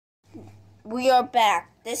we are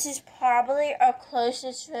back. This is probably our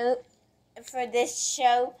closest vote for this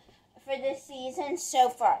show, for this season so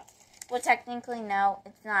far. Well, technically, no,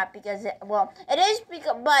 it's not because it is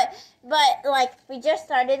because, but like, we just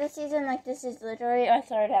started the season, like, this is literally our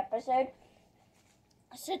third episode.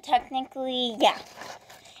 So, technically, yeah,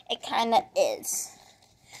 it kind of is.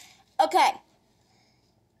 Okay.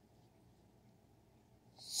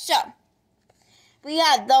 So, we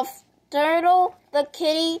have the turtle, the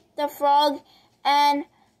kitty, the frog, and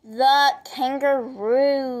the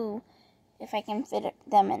kangaroo. If I can fit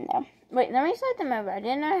them in there. Wait, let me slide them over. I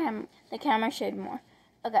didn't know how the camera showed more.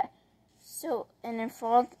 Okay. So, and then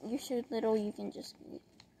frog, you showed little, you can just...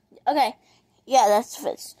 Okay. Yeah, that's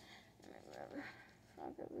fits.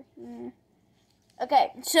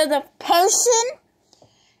 Okay, so the person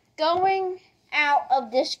going out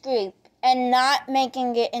of this group and not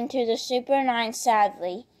making it into the Super 9,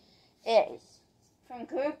 sadly, is, from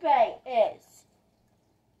Group A, is,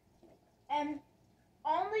 and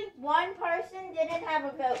only one person didn't have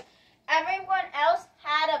a vote. Everyone else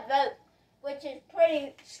had a vote, which is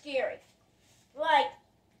pretty scary. Like,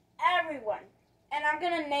 everyone. And I'm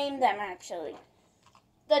going to name them, actually.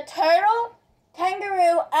 The turtle,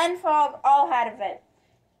 kangaroo, and frog all had a vote.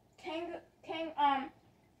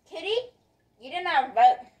 Kitty, you didn't have a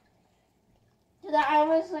vote. So that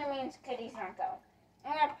obviously means Kitty's not going.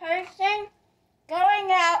 And the person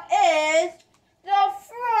going out is the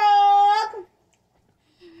frog.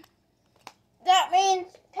 That means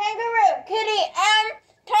kangaroo, kitty, and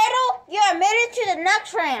turtle, you are admitted to the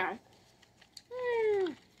next round.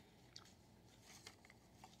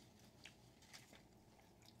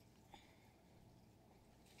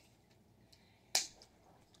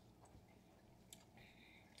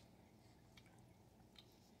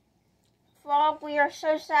 Frog, we are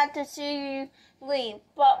so sad to see you leave,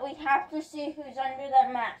 but we have to see who's under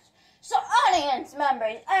that mask. So audience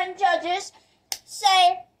members and judges,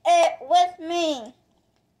 say it with me.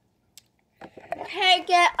 Take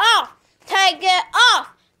it off. Take it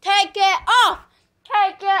off. Take it off.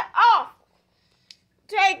 Take it off.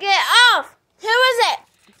 Take it off. Who is it?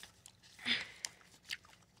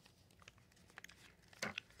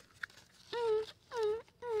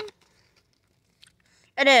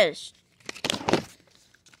 It is.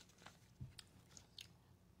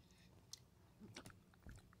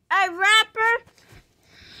 A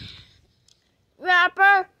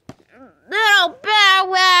rapper, Little Bow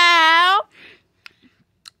Wow.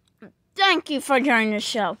 Thank you for joining the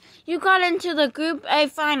show. You got into the Group A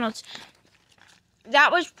finals.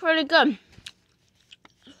 That was pretty good.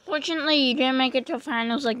 Fortunately, you didn't make it to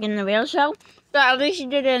finals like in the real show. But at least you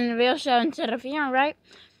did it in the real show instead of here, right?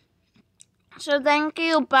 So thank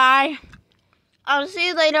you. Bye. I'll see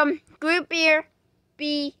you later. Group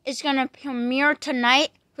B is going to premiere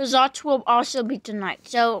tonight. Results will also be tonight.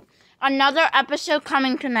 So another episode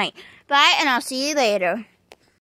coming tonight. Bye, and I'll see you later.